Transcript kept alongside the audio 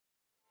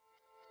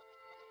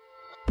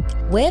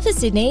We're for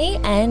Sydney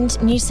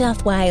and New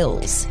South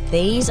Wales.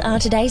 These are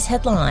today's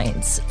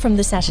headlines from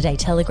the Saturday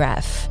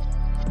Telegraph.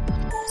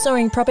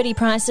 Soaring property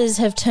prices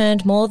have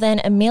turned more than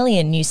 1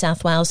 million New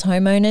South Wales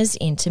homeowners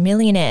into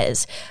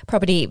millionaires.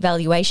 Property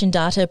valuation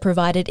data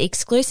provided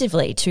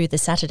exclusively to the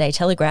Saturday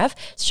Telegraph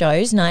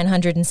shows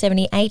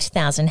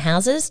 978,000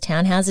 houses,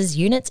 townhouses,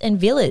 units and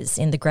villas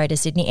in the Greater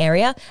Sydney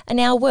area are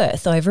now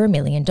worth over $1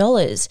 million.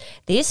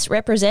 This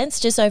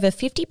represents just over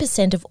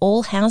 50% of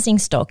all housing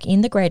stock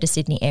in the Greater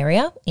Sydney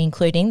area,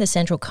 including the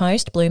Central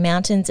Coast, Blue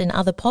Mountains and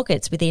other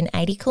pockets within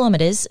 80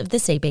 kilometres of the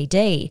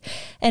CBD.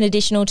 An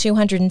additional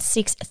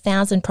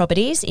 206,000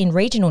 properties in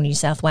regional New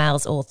South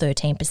Wales, or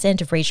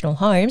 13% of regional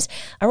homes,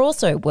 are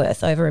also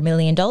worth over $1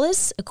 million,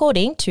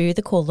 according to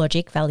the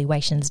CoreLogic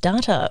valuations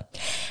data.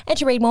 And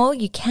to read more,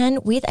 you can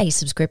with a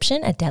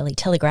subscription at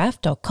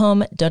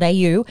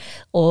dailytelegraph.com.au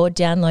or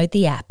download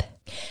the app.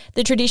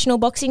 The traditional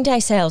Boxing Day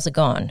sales are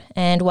gone,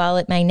 and while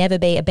it may never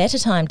be a better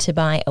time to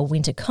buy a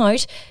winter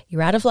coat,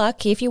 you're out of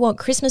luck if you want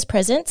Christmas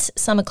presents,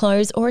 summer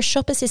clothes or a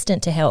shop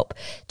assistant to help.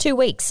 2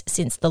 weeks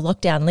since the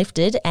lockdown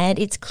lifted, and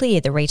it's clear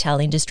the retail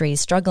industry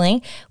is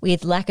struggling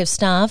with lack of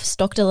staff,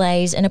 stock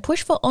delays and a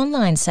push for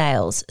online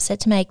sales set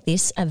to make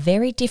this a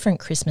very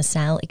different Christmas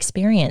sale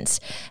experience.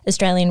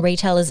 Australian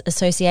Retailers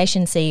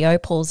Association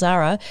CEO Paul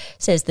Zara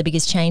says the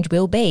biggest change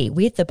will be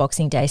with the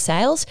Boxing Day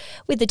sales,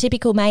 with the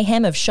typical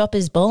mayhem of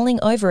shoppers bowling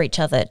over each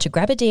other to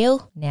grab a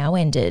deal now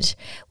ended.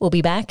 We'll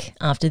be back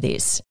after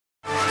this.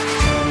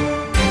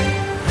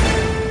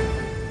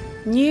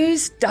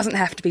 News doesn't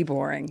have to be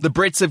boring. The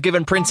Brits have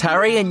given Prince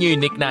Harry a new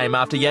nickname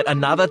after yet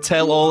another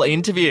tell-all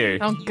interview.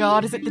 Oh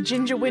God, is it the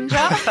Ginger Whinger?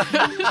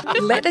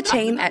 Let the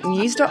team at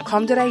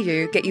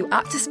news.com.au get you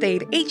up to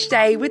speed each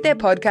day with their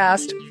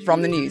podcast,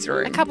 From the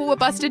Newsroom. A couple were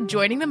busted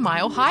joining the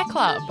Mile High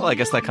Club. Well, I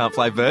guess they can't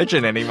fly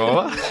Virgin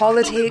anymore.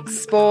 Politics,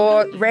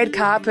 sport, red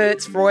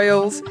carpets,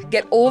 royals.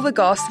 Get all the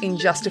goss in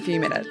just a few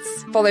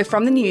minutes. Follow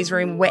From the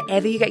Newsroom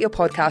wherever you get your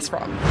podcast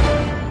from.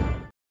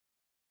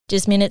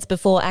 Just minutes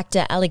before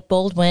actor Alec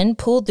Baldwin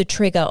pulled the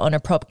trigger on a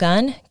prop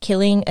gun,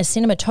 killing a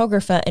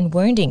cinematographer and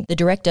wounding the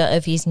director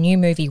of his new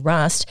movie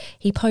Rust,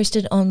 he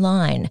posted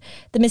online.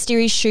 The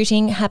mysterious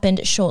shooting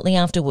happened shortly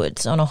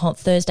afterwards on a hot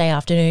Thursday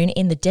afternoon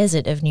in the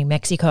desert of New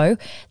Mexico.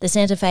 The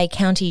Santa Fe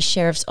County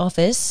Sheriff's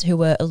Office, who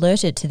were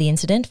alerted to the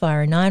incident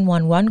via a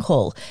 911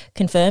 call,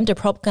 confirmed a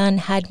prop gun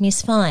had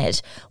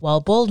misfired,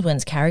 while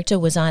Baldwin's character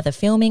was either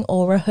filming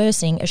or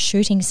rehearsing a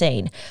shooting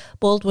scene.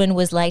 Baldwin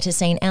was later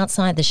seen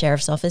outside the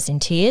sheriff's office in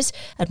tears,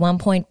 at one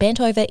point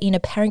bent over in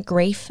apparent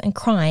grief and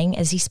crying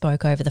as he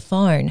spoke over the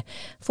phone.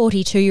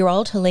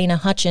 42-year-old Helena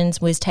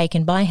Hutchins was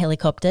taken by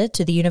helicopter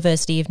to the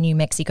University of New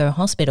Mexico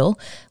Hospital,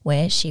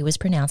 where she was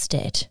pronounced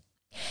dead.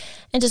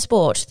 And to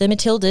sport, the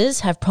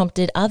Matildas have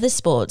prompted other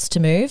sports to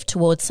move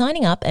towards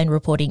signing up and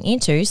reporting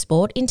into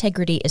Sport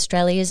Integrity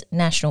Australia's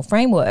national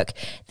framework.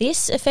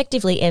 This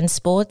effectively ends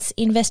sports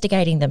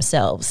investigating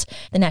themselves.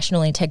 The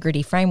National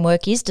Integrity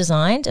Framework is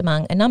designed,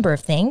 among a number of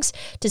things,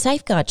 to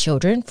safeguard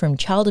children from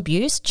child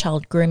abuse,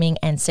 child grooming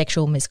and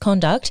sexual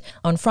misconduct.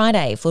 On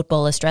Friday,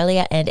 Football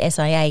Australia and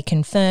SIA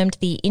confirmed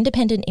the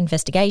independent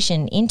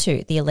investigation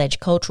into the alleged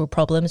cultural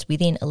problems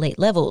within elite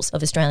levels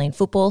of Australian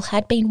football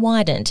had been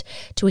widened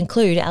to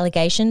include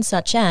allegations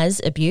such as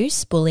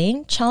abuse,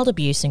 bullying, child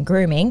abuse and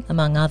grooming,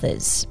 among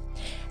others.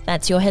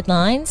 That's your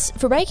headlines.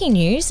 For breaking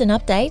news and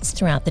updates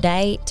throughout the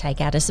day, take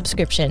out a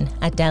subscription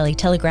at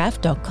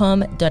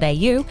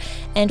dailytelegraph.com.au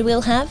and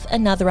we'll have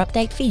another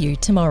update for you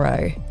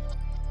tomorrow.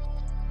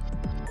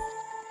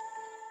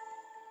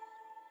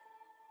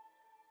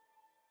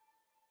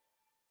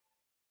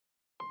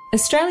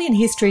 Australian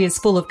history is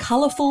full of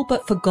colourful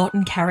but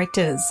forgotten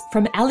characters,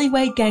 from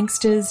alleyway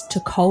gangsters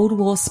to Cold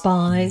War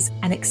spies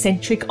and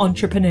eccentric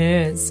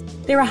entrepreneurs.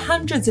 There are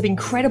hundreds of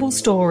incredible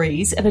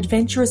stories of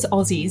adventurous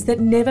Aussies that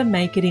never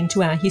make it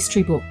into our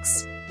history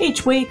books.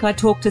 Each week I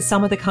talk to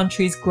some of the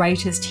country's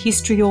greatest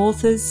history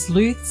authors,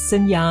 sleuths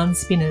and yarn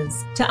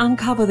spinners to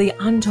uncover the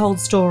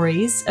untold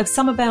stories of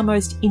some of our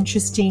most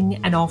interesting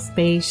and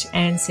offbeat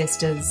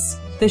ancestors.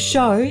 The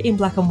show, In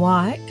Black and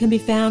White, can be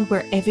found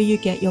wherever you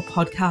get your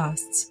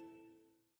podcasts.